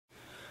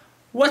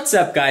What's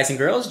up, guys and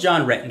girls?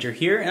 John Rettinger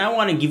here, and I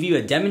want to give you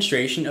a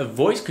demonstration of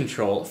voice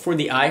control for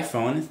the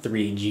iPhone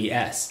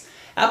 3GS.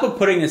 Apple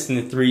putting this in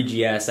the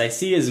 3GS I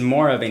see as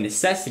more of a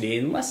necessity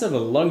and less of a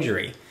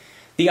luxury.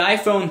 The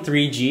iPhone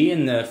 3G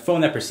and the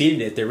phone that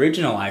preceded it, the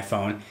original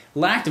iPhone,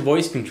 lacked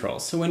voice control.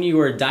 So when you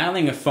were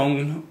dialing a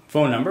phone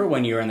number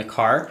when you were in the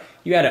car,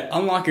 you had to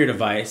unlock your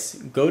device,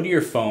 go to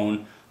your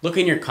phone, look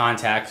in your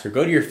contacts, or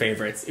go to your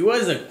favorites. It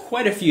was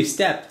quite a few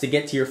steps to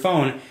get to your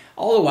phone.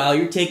 All the while,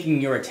 you're taking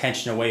your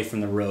attention away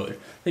from the road,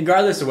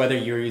 regardless of whether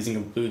you're using a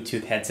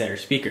Bluetooth headset or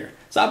speaker.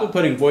 So Apple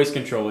putting voice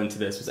control into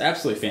this was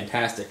absolutely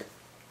fantastic.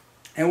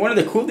 And one of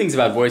the cool things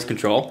about voice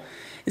control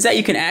is that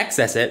you can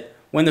access it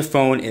when the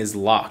phone is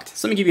locked.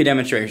 So let me give you a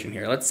demonstration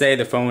here. Let's say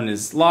the phone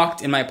is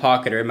locked in my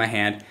pocket or in my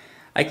hand.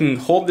 I can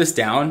hold this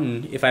down,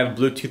 and if I have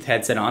a Bluetooth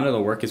headset on,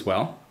 it'll work as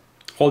well.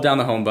 Hold down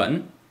the home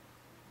button.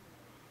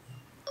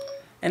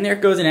 And there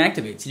it goes and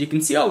activates. You can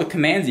see all the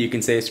commands that you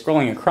can say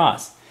scrolling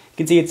across. You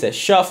can see it says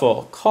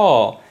shuffle,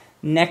 call,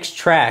 next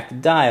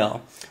track,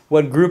 dial,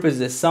 what group is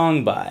this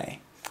song by,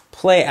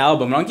 play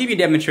album. And I'll give you a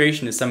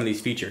demonstration of some of these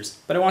features,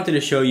 but I wanted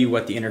to show you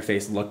what the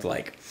interface looked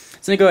like.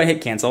 So I'm going to go ahead and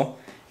hit cancel,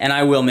 and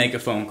I will make a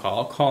phone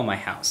call, call my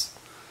house.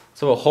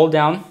 So we'll hold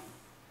down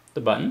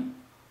the button,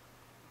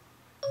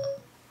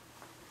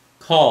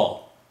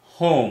 call,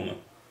 home.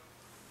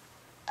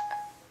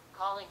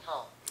 Calling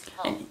home.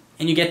 Home.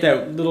 And you get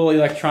that little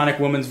electronic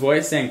woman's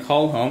voice saying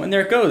call home, and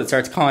there it goes, it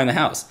starts calling the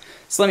house.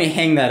 So let me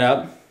hang that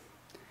up.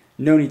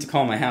 No need to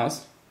call my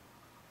house.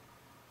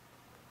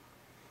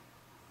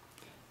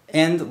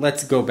 And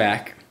let's go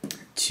back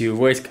to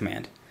voice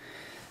command.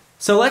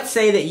 So let's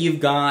say that you've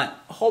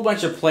got a whole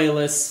bunch of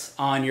playlists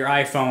on your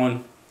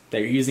iPhone that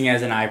you're using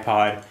as an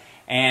iPod,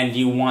 and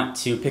you want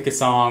to pick a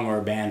song or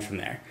a band from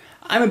there.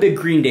 I'm a big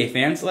Green Day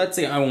fan, so let's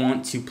say I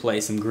want to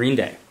play some Green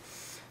Day.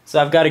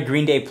 So I've got a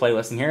Green Day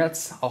playlist in here.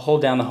 I'll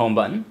hold down the home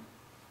button.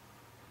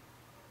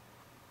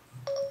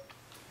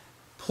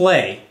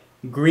 Play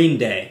Green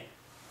Day.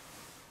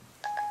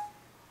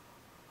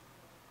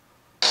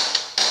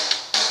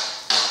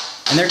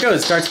 And there it goes,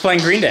 it starts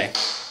playing Green Day.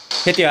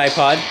 Hit the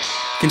iPod,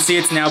 you can see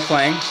it's now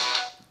playing,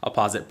 I'll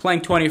pause it,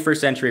 playing 21st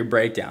Century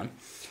Breakdown.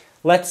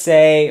 Let's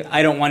say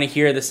I don't want to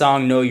hear the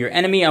song Know Your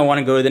Enemy, I want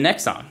to go to the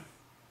next song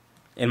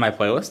in my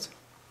playlist.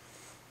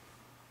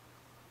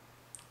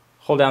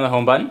 Hold down the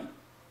home button.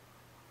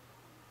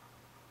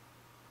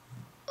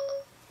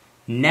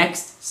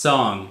 Next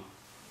song.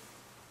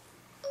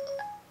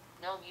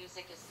 No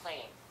music is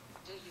playing.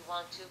 Do you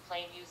want to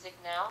play music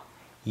now?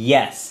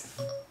 Yes.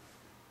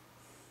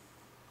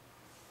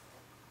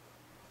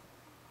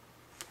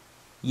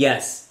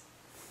 Yes.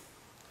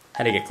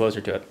 Had to get closer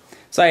to it.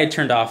 So I had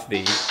turned off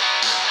the...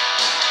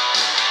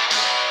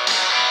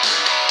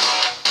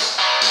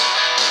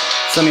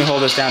 So let me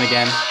hold this down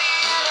again.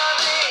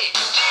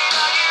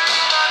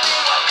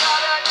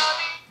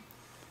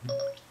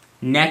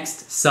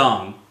 Next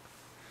song.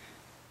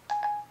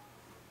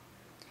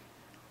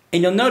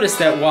 And you'll notice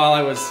that while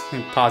I was,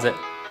 let me pause it,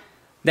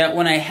 that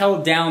when I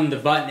held down the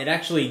button, it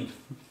actually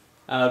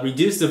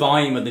reduced the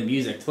volume of the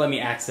music to let me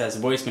access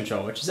voice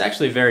control, which is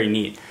actually very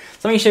neat.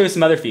 So let me show you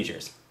some other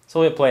features. So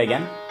we'll play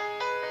again.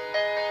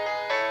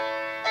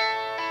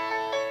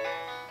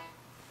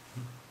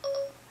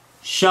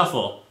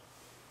 Shuffle.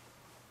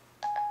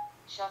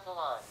 Shuffle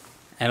on.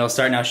 And it'll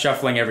start now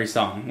shuffling every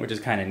song, which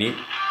is kind of neat.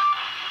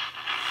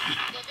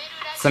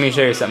 So let me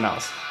show you something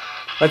else.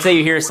 Let's say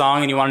you hear a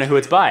song and you want to know who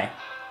it's by.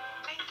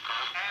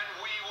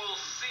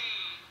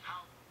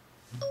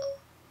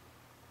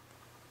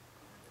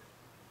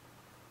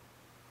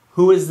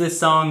 Who is this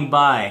song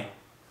by?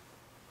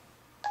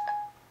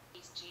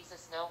 Is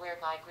Jesus Nowhere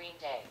by Green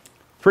Day.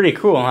 Pretty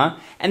cool, huh?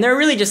 And there are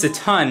really just a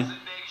ton,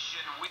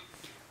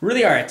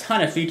 really are a ton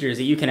of features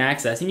that you can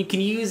access, and you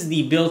can use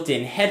the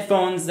built-in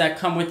headphones that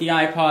come with the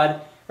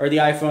iPod, or the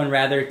iPhone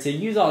rather, to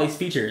use all these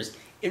features.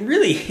 It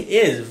really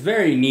is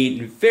very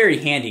neat and very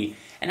handy,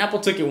 and Apple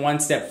took it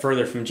one step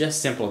further from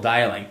just simple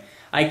dialing.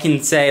 I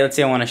can say, let's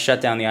say I want to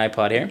shut down the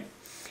iPod here,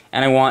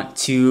 and I want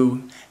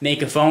to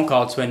make a phone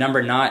call to a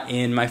number not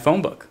in my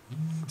phone book.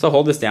 So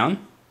hold this down.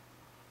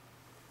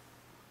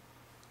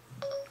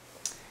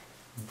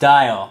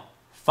 Dial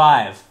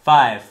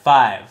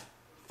 555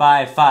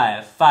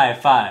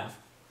 5555.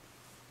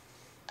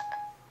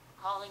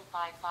 Calling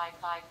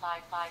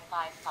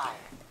 5555555.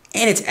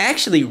 And it's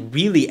actually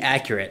really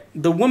accurate.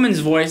 The woman's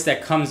voice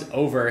that comes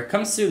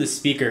through the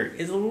speaker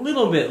is a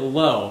little bit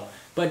low,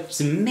 but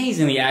it's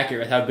amazingly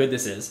accurate with how good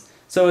this is.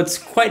 So it's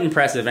quite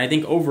impressive, and I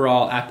think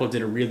overall Apple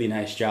did a really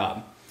nice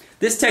job.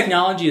 This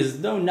technology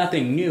is, though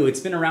nothing new, it's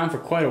been around for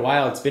quite a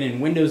while. It's been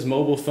in Windows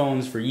mobile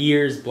phones for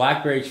years,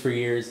 BlackBerries for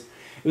years.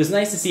 It was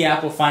nice to see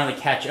Apple finally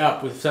catch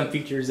up with some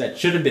features that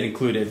should have been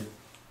included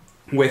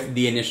with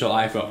the initial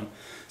iPhone.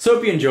 So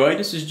hope you enjoyed.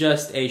 This is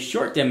just a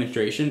short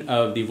demonstration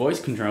of the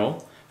voice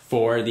control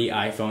for the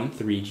iPhone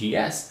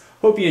 3GS.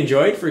 Hope you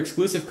enjoyed. For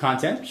exclusive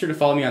content, be sure to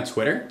follow me on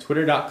Twitter,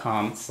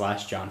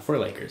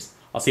 twitter.com/John4Lakers.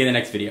 I'll see you in the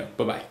next video.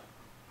 Bye-bye.